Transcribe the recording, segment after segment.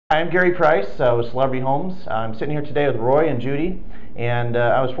I'm Gary Price with Celebrity Homes. I'm sitting here today with Roy and Judy, and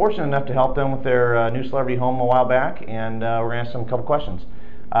I was fortunate enough to help them with their new celebrity home a while back, and we're going to ask them a couple questions.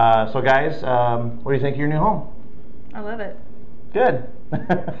 So guys, what do you think of your new home? I love it. Good.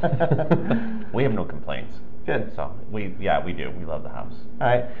 We have no complaints. Good. So we do. We love the house. All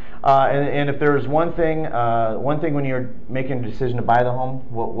right. And if there was one thing when you were making a decision to buy the home,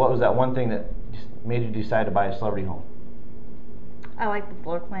 what was that one thing that just made you decide to buy a celebrity home? I like the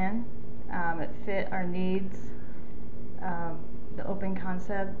floor plan. It fit our needs. The open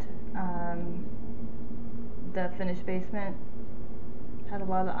concept, the finished basement had a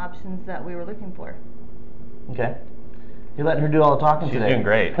lot of the options that we were looking for. Okay. You're letting her do all the talking She's today. doing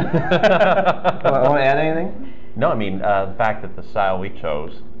great. Want to add anything? No, I mean, the fact that the style we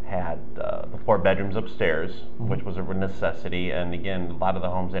chose had the 4 bedrooms upstairs, which was a necessity, and again, a lot of the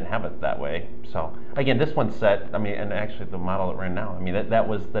homes didn't have it that way. So again, this one's set, I mean, and actually the model that we're in now, I mean, that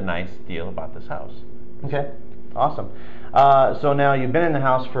was the nice deal about this house. Okay, awesome. So now you've been in the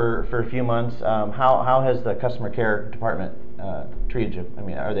house for a few months. How has the customer care department treated you? I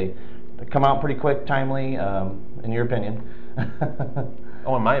mean, are they come out pretty quick, timely, in your opinion?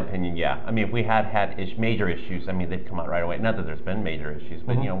 Oh, in my opinion, yeah. I mean, if we had major issues, I mean, they'd come out right away. Not that there's been major issues,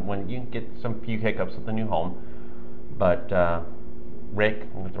 but you know, when you get some few hiccups with the new home. But Rick,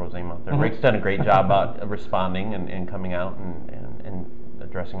 I'm gonna throw his name out there. Rick's done a great job about responding and coming out and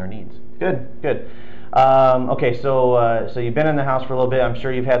addressing our needs. Good, good. Okay, so you've been in the house for a little bit. I'm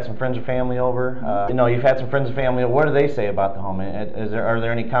sure you've had some friends or family over. You've had some friends and family. What do they say about the home? Are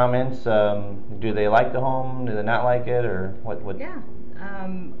there any comments? Do they like the home? Do they not like it, or what? Yeah.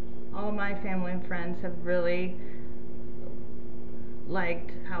 All my family and friends have really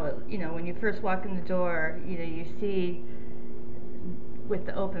liked how it, when you first walk in the door, you see with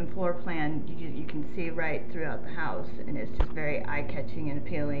the open floor plan, you can see right throughout the house, and it's just very eye-catching and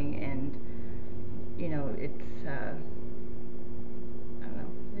appealing, and it's I don't know,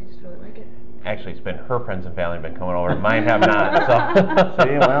 they just really like it. Actually, it's been her friends and family have been coming over. Mine have not. So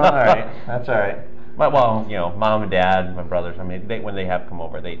See, well, all right, that's all right. But, well, mom and dad, my brothers, I mean, when they have come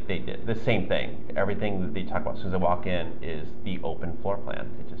over, they did the same thing. Everything that they talk about as soon as they walk in is the open floor plan.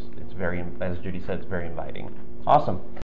 It's very, as Judy said, it's very inviting. Awesome.